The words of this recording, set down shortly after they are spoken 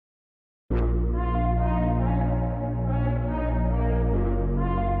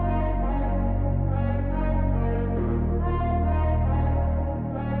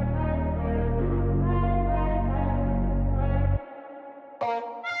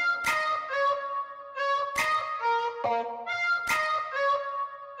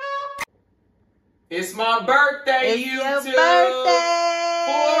It's my birthday, it's YouTube. Your birthday.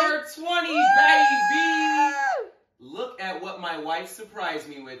 420, baby. Look at what my wife surprised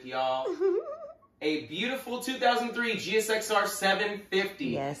me with, y'all. A beautiful 2003 GSXR750.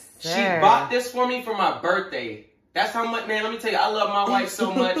 Yes, sir. She bought this for me for my birthday. That's how much, man. Let me tell you, I love my wife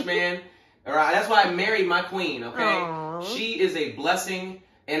so much, man. All right, that's why I married my queen. Okay, Aww. She is a blessing,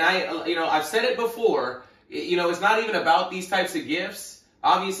 and I've said it before. It's not even about these types of gifts.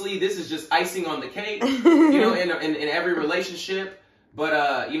 Obviously, this is just icing on the cake. In every relationship.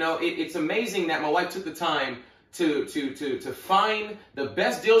 But it's amazing that my wife took the time to find the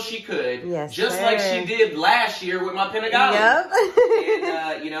best deal she could, yes, just sir. like she did last year with my Panigale. Yep.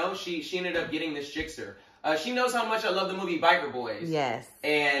 And she ended up getting this Gixxer. She knows how much I love the movie Biker Boys. Yes.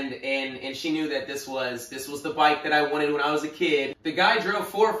 And she knew that this was the bike that I wanted when I was a kid. The guy drove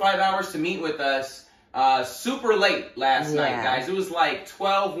 4 or 5 hours to meet with us. Super late last night, guys. It was like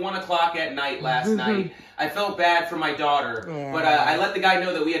 1 o'clock at night last night. I felt bad for my daughter, but I let the guy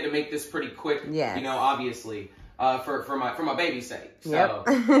know that we had to make this pretty quick. Yes. Obviously, for my baby's sake. So, yep.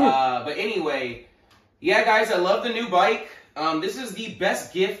 But anyway, yeah, guys, I love the new bike. This is the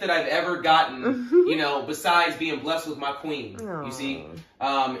best gift that I've ever gotten. Besides being blessed with my queen. Aww. You see,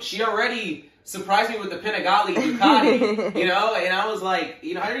 she already surprised me with the Panigale Ducati, and I was like,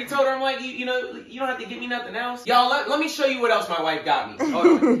 I already told her, I'm like, you don't have to give me nothing else. Y'all, let me show you what else my wife got me.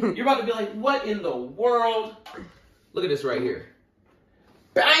 Hold on. You're about to be like, what in the world? Look at this right here.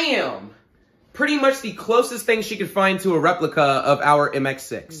 Bam! Pretty much the closest thing she could find to a replica of our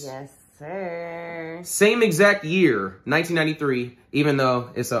MX-6. Yes, sir. Same exact year, 1993, even though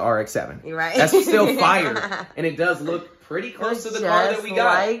it's a RX-7. You're right. That's still fire. And it does look pretty close to the car that we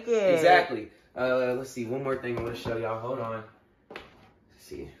got. Like it. Exactly. Let's see. One more thing I want to show y'all. Hold on. Let's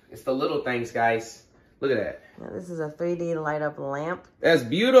see. It's the little things, guys. Look at that. Now, this is a 3D light up lamp. That's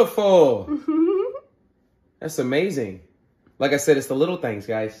beautiful. That's amazing. Like I said, it's the little things,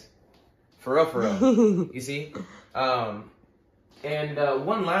 guys. For real, for real. You see? And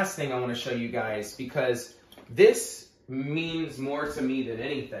one last thing I want to show you guys, because this means more to me than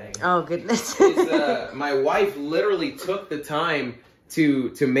anything. Oh, goodness. My wife literally took the time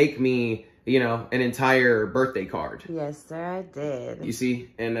to make me, an entire birthday card. Yes, sir, I did. You see?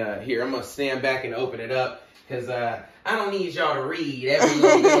 And here, I'm going to stand back and open it up, because I don't need y'all to read every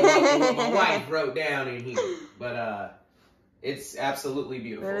little bit of what my wife wrote down in here. But it's absolutely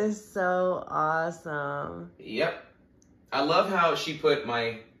beautiful. That is so awesome. Yep. I love how she put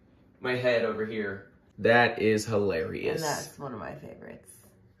my head over here. That is hilarious. And that's one of my favorites.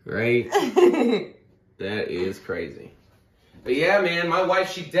 Right? That is crazy. But yeah, man, my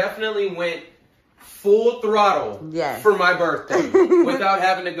wife, she definitely went full throttle for my birthday without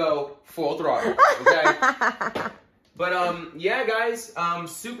having to go full throttle. Okay? But yeah, guys,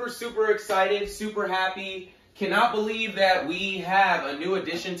 super, super excited, super happy. Cannot believe that we have a new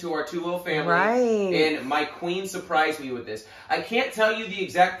addition to our 2-0 family. Right. And my queen surprised me with this. I can't tell you the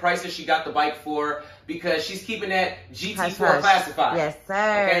exact price that she got the bike for, because she's keeping that GT4 classified. Yes,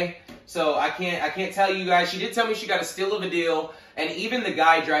 sir. Okay? So I can't tell you guys. She did tell me she got a steal of a deal, and even the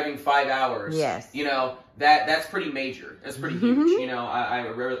guy driving 5 hours. Yes. That's pretty major. That's pretty huge. I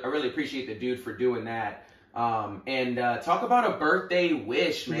really appreciate the dude for doing that. And talk about a birthday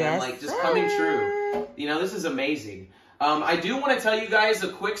wish, man. Yes, like just coming true. This is amazing. I do want to tell you guys a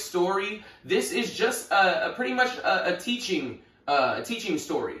quick story. This is just pretty much a teaching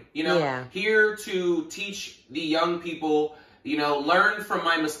story. Here to teach the young people, learn from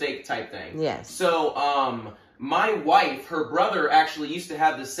my mistake type thing. Yes. So, my wife, her brother actually used to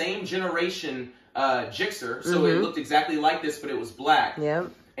have the same generation Gixxer, so it looked exactly like this, but it was black.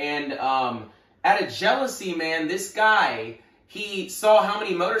 Yep. And out of jealousy, man, this guy, he saw how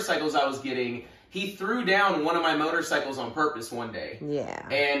many motorcycles I was getting. He threw down one of my motorcycles on purpose one day. Yeah.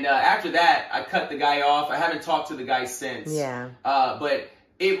 And after that, I cut the guy off. I haven't talked to the guy since. Yeah. But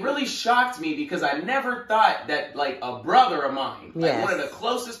it really shocked me, because I never thought that, like, a brother of mine, like one of the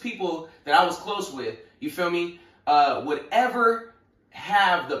closest people that I was close with, you feel me, would ever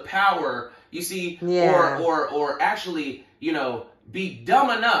have the power, you see, or actually, be dumb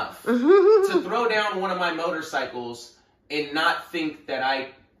enough to throw down one of my motorcycles and not think that I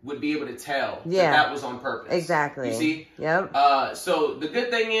would be able to tell that was on purpose. Exactly. You see? Yep. So the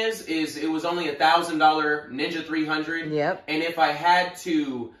good thing is it was only a $1,000 Ninja 300. Yep. And if I had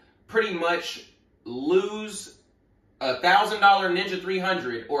to pretty much lose a $1,000 Ninja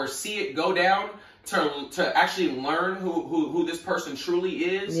 300 or see it go down to actually learn who this person truly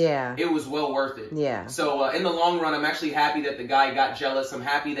is, it was well worth it. Yeah. So in the long run, I'm actually happy that the guy got jealous. I'm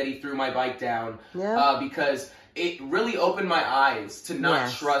happy that he threw my bike down because it really opened my eyes to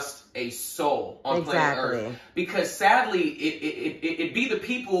not trust a soul on planet Earth. Because sadly, it be the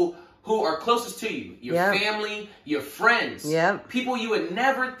people who are closest to you, your family, your friends, people you would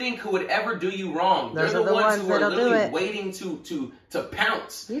never think who would ever do you wrong. They're the ones who are literally waiting to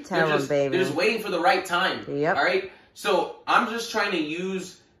pounce. You tell them, baby. They're just waiting for the right time. All right. So I'm just trying to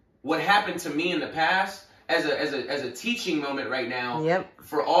use what happened to me in the past as a teaching moment right now.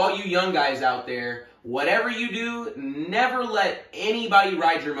 For all you young guys out there, whatever you do, never let anybody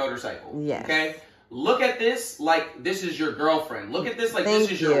ride your motorcycle. Okay. Look at this like this is your girlfriend. Look at this like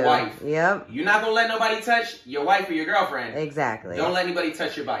this is your wife. You're not going to let nobody touch your wife or your girlfriend. Exactly. Don't let anybody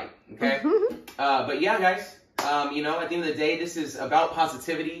touch your bike. Okay? But yeah, guys, you know, at the end of the day, this is about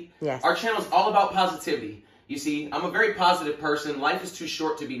positivity. Our channel is all about positivity. You see, I'm a very positive person. Life is too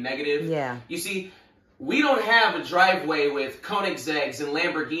short to be negative. You see, we don't have a driveway with Koenigsegg's and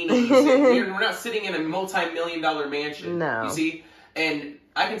Lamborghinis. And we're not sitting in a multi-million-dollar mansion. No. You see? And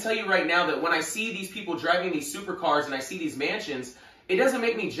I can tell you right now that when I see these people driving these supercars and I see these mansions, it doesn't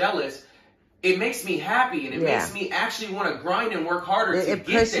make me jealous. It makes me happy, and it makes me actually want to grind and work harder to get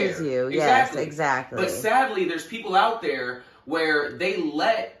there. It pushes you. Yes, exactly. But sadly, there's people out there where they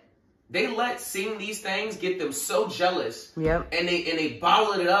let seeing these things get them so jealous, and they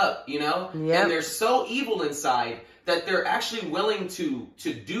bottle it up, you know, and they're so evil inside that they're actually willing to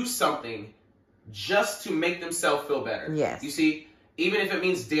do something just to make themselves feel better. You see. Even if it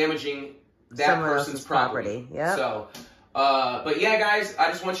means damaging that person's property. So, but yeah, guys,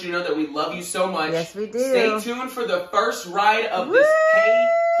 I just want you to know that we love you so much. Yes, we do. Stay tuned for the first ride of this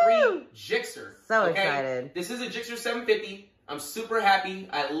K3 Gixxer. So excited. This is a Gixxer 750. I'm super happy.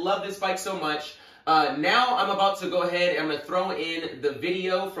 I love this bike so much. Now I'm about to go ahead and I'm going to throw in the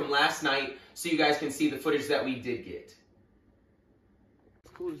video from last night so you guys can see the footage that we did get.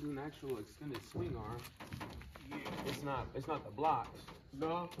 Cool, this is an actual extended swing arm. It's not the blocks.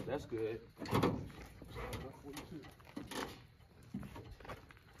 No, that's good.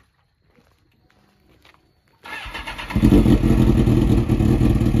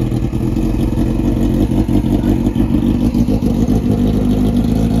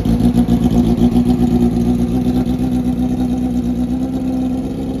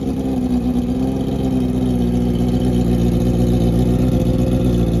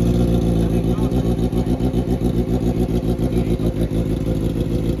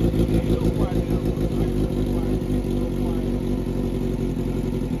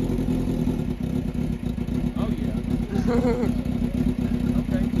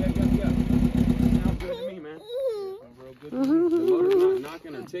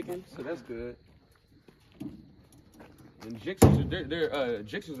 So that's good. And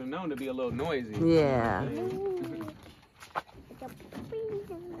Gixxers are known to be a little noisy. Yeah.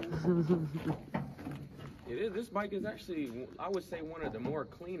 This bike is actually, I would say, one of the more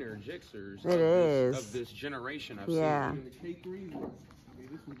cleaner Gixxers of this generation I've seen. And the K3 was, I mean,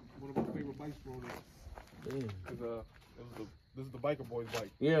 this was one of my favorite bikes growing up. This is the biker boy's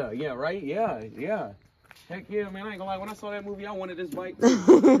bike. Yeah, right? Yeah. Heck yeah, man, I ain't gonna lie, when I saw that movie, I wanted this bike. I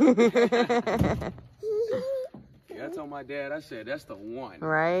told my dad, I said, that's the one.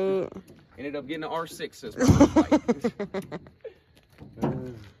 Right. Ended up getting the R6 as my bike.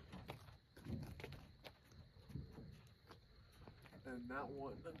 And not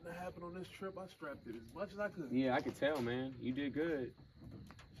wanting nothing to happen on this trip, I strapped it as much as I could. Yeah, I could tell, man. You did good.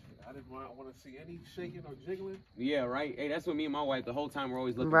 I didn't want to see any shaking or jiggling. Yeah, right. Hey, that's what me and my wife, the whole time, we're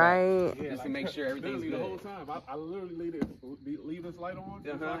always looking back. Yeah, just to make sure everything's good. The whole time. I literally leave this light on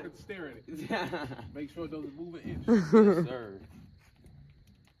so I can stare at it. Make sure it doesn't move an inch. Yes, sir.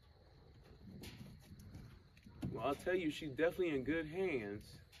 Well, I'll tell you, she's definitely in good hands.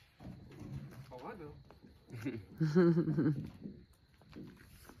 Oh, I know.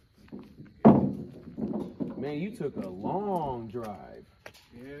 Man, you took a long drive.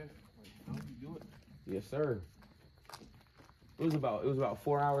 Yeah. How did you do it? Yes, sir. It was about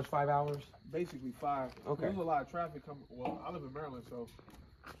 4 hours, 5 hours? Basically 5. Okay. There was a lot of traffic coming. Well, I live in Maryland, so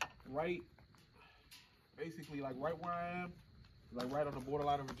basically like right where I am, like right on the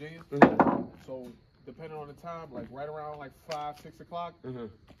borderline of Virginia. So depending on the time, like right around like 5, 6 o'clock, you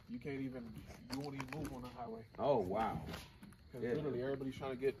won't even move on the highway. Oh, wow. Because literally everybody's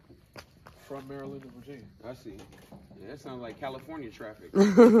trying to get from Maryland to Virginia. I see. Yeah, that sounds like California traffic.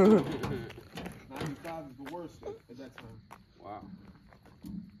 95 is the worst at that time. Wow.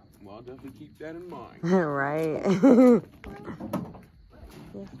 Well, I'll definitely keep that in mind. Right.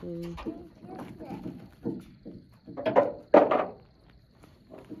 Yes, baby.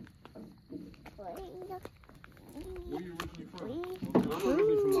 Where you originally from? I'm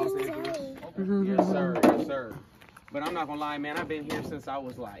originally from Los Angeles. Okay. Yes, sir. Yes, sir. But I'm not gonna lie, man. I've been here since I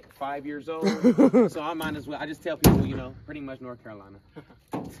was like 5 years old. So I might as well. I just tell people, you know, pretty much North Carolina.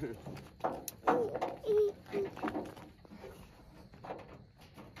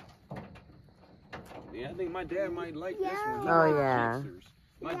 Yeah, I think my dad might like this one. Oh, yeah.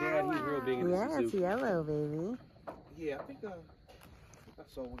 My dad, he's real big into Suzuki. Yeah, it's yellow, baby. Yeah, I think I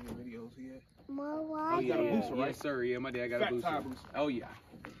saw one of your videos here. Oh, yeah, booster, right? Yes, sir. Yeah, my dad got a booster. Oh, yeah.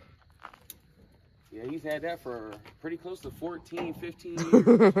 Yeah, he's had that for pretty close to 14, 15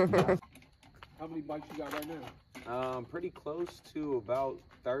 years. How many bikes you got right now? Pretty close to about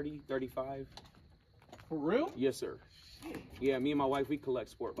 30, 35. For real? Yes, sir. Yeah, me and my wife, we collect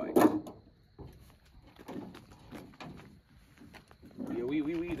sport bikes. Yeah,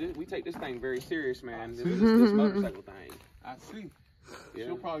 we take this thing very serious, man. This motorcycle thing. I see. Yeah.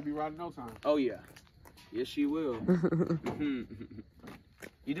 She'll probably be riding no time. Oh, yeah. Yes, she will.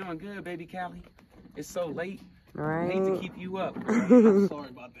 You doing good, baby Callie? It's so late. Right. I hate to keep you up. I'm sorry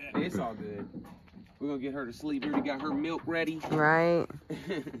about that. It's all good. We're going to get her to sleep. We already got her milk ready. Right.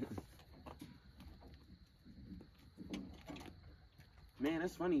 Man,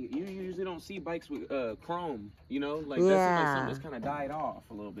 that's funny. You usually don't see bikes with chrome, you know? Like, yeah. That's something that's kind of died off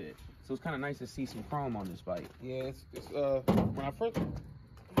a little bit. So it's kind of nice to see some chrome on this bike. Yeah, it's when I first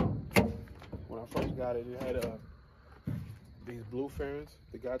got it, it had these blue fairings.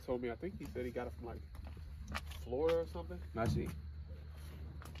 The guy told me, I think he said he got it from like Florida or something. I see.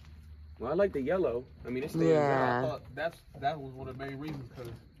 Well, I like the yellow. I mean, it stands out. I thought that was one of the main reasons,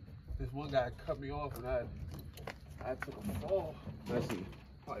 because this one guy cut me off and I took a fall. I see.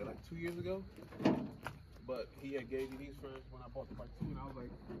 Probably like 2 years ago. But he had gave me these fairings when I bought the bike too, and I was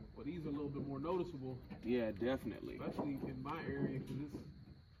like, well, these are a little bit more noticeable. Yeah, definitely. Especially in my area, because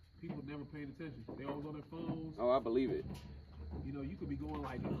people never paying attention. They always on their phones. Oh, I believe it. You know, you could be going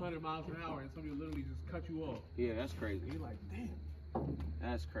like 100 miles an hour and somebody will literally just cut you off. Yeah, that's crazy. And you're like, damn.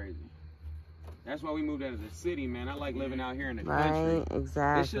 That's crazy. That's why we moved out of the city, man. I like living out here in the country. Right,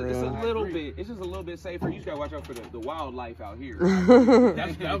 exactly. It's just a little bit safer. You just gotta watch out for the wildlife out here. That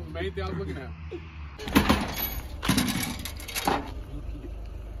was the main thing I was looking at.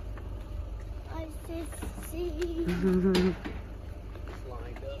 I just see.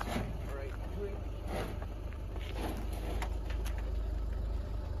 Lined up right quick.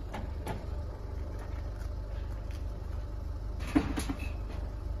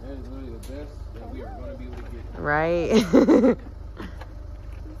 That is really the best that we are going to be able to get. Right.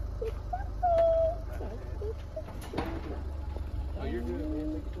 Oh, you're good, man.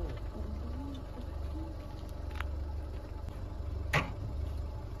 Take your time.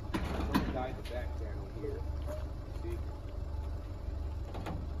 Someone died the back down here. See?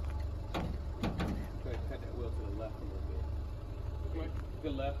 Go ahead, cut that wheel to the left a little bit. Okay.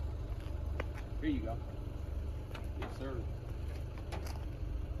 Good left. Here you go. Yes, sir.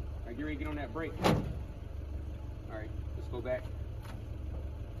 All right, get ready to get on that brake. All right, let's go back.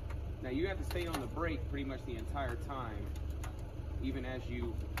 Now you have to stay on the brake pretty much the entire time, even as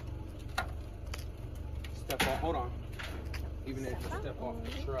you step off. Hold on. Even as you step off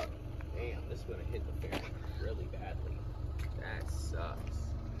the truck. Damn, this is gonna hit the fairing really badly. That sucks.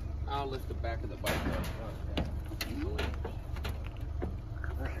 I'll lift the back of the bike up.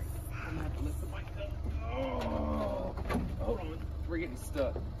 All right, I'm gonna have to lift the bike up. Oh, hold on. We're getting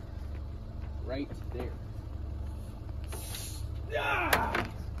stuck. Right there. Ah!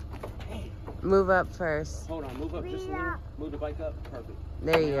 Move up first. Hold on, move up just a little. Move the bike up. Perfect.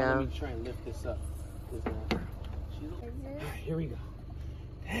 There you Let go. me try and lift this up. Here we go.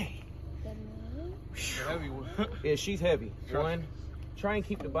 Hey. Heavy one. Yeah, she's heavy. One. Try and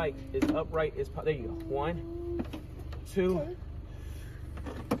keep the bike as upright as possible. There you go. 1, 2.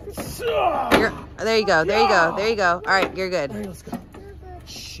 There you go. There you go. There you go. All right, you're good. All right, let's go.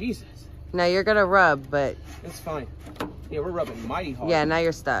 Jesus. Now you're gonna rub, but It's fine. Yeah, we're rubbing mighty hard. yeah, now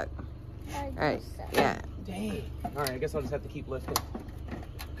you're stuck. All right. Yeah. Dang. All right, I guess I'll just have to keep lifting.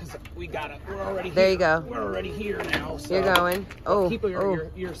 Because we got it. We're already here. There you go. We're already here now. So You're going. Oh. keep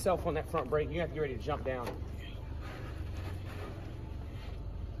yourself on that front brake. You have to get ready to jump down.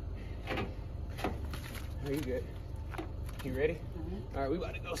 Are you good? You ready? Mm-hmm. All right, we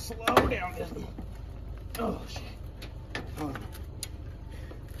about to go slow down. Oh, shit. All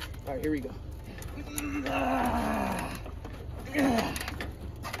right, here we go.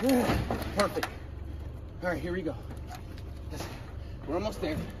 Perfect. All right, here we go. We're almost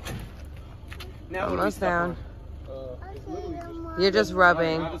there. Now Almost down. It's literally just You're just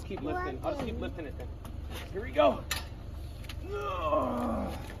rubbing. I'll just keep lifting. I'll just keep lifting it then. Here we go.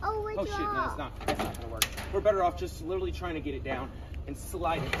 Oh, Oh shit, no, it's not. That's not gonna work. We're better off just literally trying to get it down and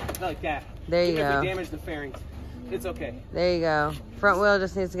slide it like that. There you Even if go. we damage the fairings, It's okay. There you go. Front wheel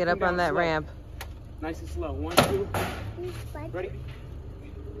just needs to get up on that ramp. Nice and slow. 1, 2. Ready?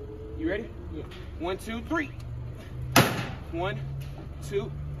 You ready? Yeah. 1, 2, 3. 1,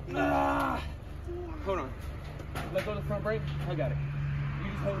 2. Ah. Hold on. Let go of the front brake. I got it.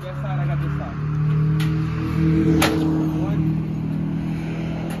 You just hold that side. I got this side.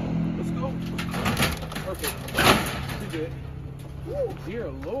 1. Let's go. Perfect. You good. Woo, dear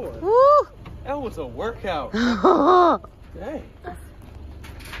Lord. Woo! That was a workout. Dang.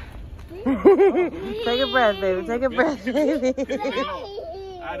 Take a breath, baby. Take a breath, baby.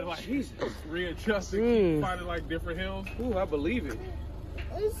 I had to like readjust and keep finding like different hills. Ooh, I believe it.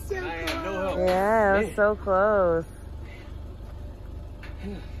 It's so I had no help. Yeah, it was so close.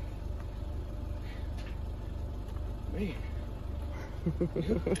 Man.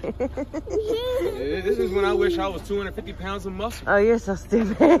 This is when I wish I was 250 pounds of muscle. Oh, you're so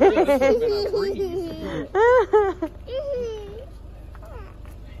stupid. Yeah, this would have been a breeze.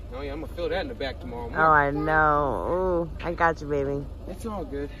 Oh yeah, I'm gonna feel that in the back tomorrow morning. Oh, I know. Ooh, I got you, baby. It's all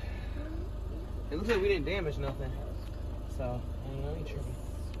good. It looks like we didn't damage nothing. So, I ain't tripping.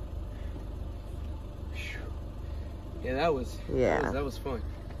 Yeah, that was fun.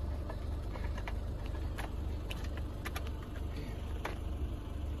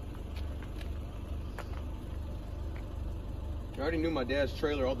 I already knew my dad's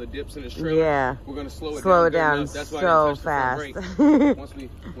trailer, all the dips in his trailer. Yeah. We're gonna slow it down. That's why so I didn't touch fast. the front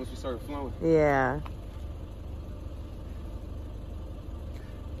brake once we started flowing. Yeah.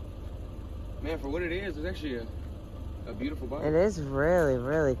 Man, for what it is, it's actually a beautiful bike. It is really,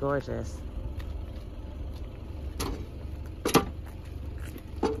 really gorgeous.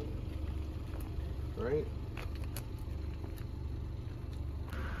 Right?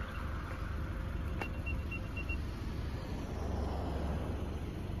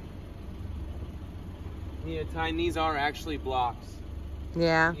 Yeah, Ty, these are actually blocks.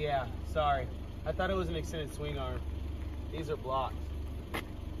 Yeah? Yeah, sorry. I thought it was an extended swing arm. These are blocks.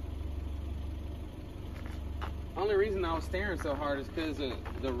 Only reason I was staring so hard is because of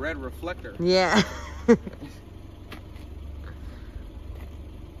the red reflector. Yeah.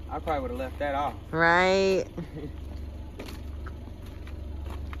 I probably would have left that off. Right?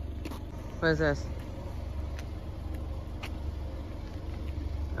 What is this?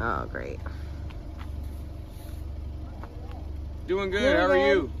 Oh, great. Doing good. How are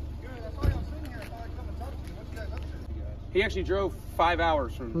you? Good. I saw y'all sitting here. I thought I'd come and talk to you. What you guys up to? He actually drove 5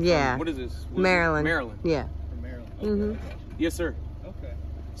 hours from. Yeah. What is this? Maryland. Maryland. Yeah. From Maryland. Mm-hmm. Yes, sir. Okay.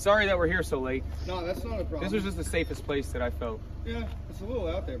 Sorry that we're here so late. No, that's not a problem. This was just the safest place that I felt. Yeah, it's a little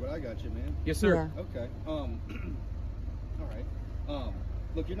out there, but I got you, man. Yes, sir. Yeah. Okay. All right.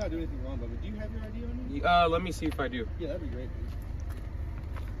 Look, you're not doing anything wrong, but do you have your ID on you? Let me see if I do. Yeah, that'd be great, please.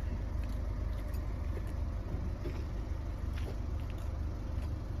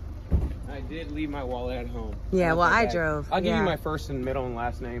 I did leave my wallet at home. Yeah, well, I drove. I'll give you my first and middle and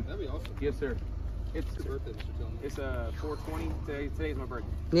last name. That'd be awesome. Yes, sir. It's your birthday, Mr. Tillman. It's 4/20. Today's my birthday.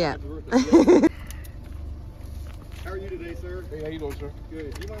 Yeah. How are you today, sir? Hey, how you doing, sir?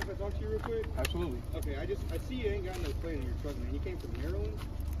 Good. Do you mind if I talk to you real quick? Absolutely. Okay, I see you ain't got no plate in your truck, man. You came from Maryland?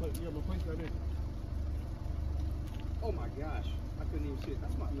 But yeah, my plate's not in. Oh my gosh. I couldn't even see it.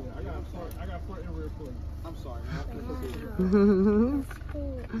 That's my fault. I got front and rear plate. I'm sorry, man.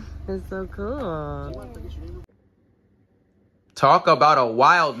 It's so cool. Talk about a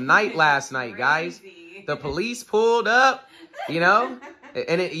wild night last night, guys. The police pulled up, you know,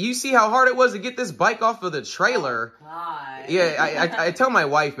 and you see how hard it was to get this bike off of the trailer. Oh, God. Yeah, I tell my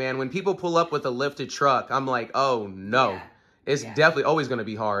wife, man, when people pull up with a lifted truck, I'm like, oh no, it's definitely always going to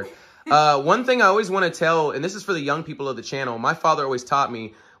be hard. One thing I always want to tell, and this is for the young people of the channel, my father always taught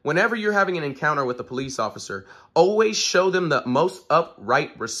me, whenever you're having an encounter with a police officer, always show them the most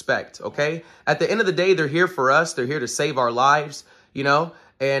upright respect, okay? At the end of the day, they're here for us. They're here to save our lives, you know?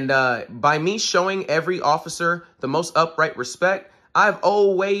 And by me showing every officer the most upright respect, I've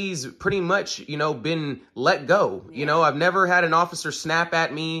always pretty much, you know, been let go. You know, I've never had an officer snap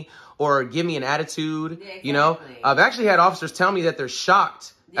at me or give me an attitude, you know? I've actually had officers tell me that they're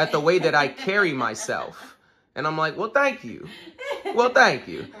shocked at the way that I carry myself. And I'm like, well, thank you. Well, thank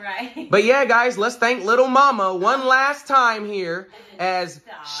you. Right. But yeah, guys, let's thank little mama one last time here as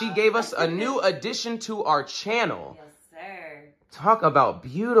she gave us a new addition to our channel. Yes, sir. Talk about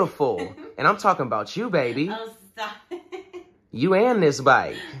beautiful. And I'm talking about you, baby. Oh, stop. You and this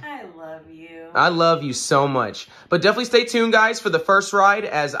bike. I love you. I love you so much. But definitely stay tuned, guys, for the first ride,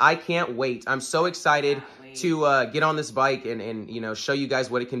 as I can't wait. I'm so excited to get on this bike and you know, show you guys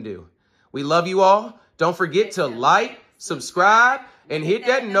what it can do. We love you all. Don't forget to like, subscribe, and hit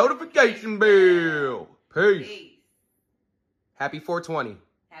that notification bell. Peace. Happy 420.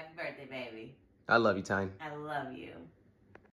 Happy birthday, baby. I love you, Tyne. I love you.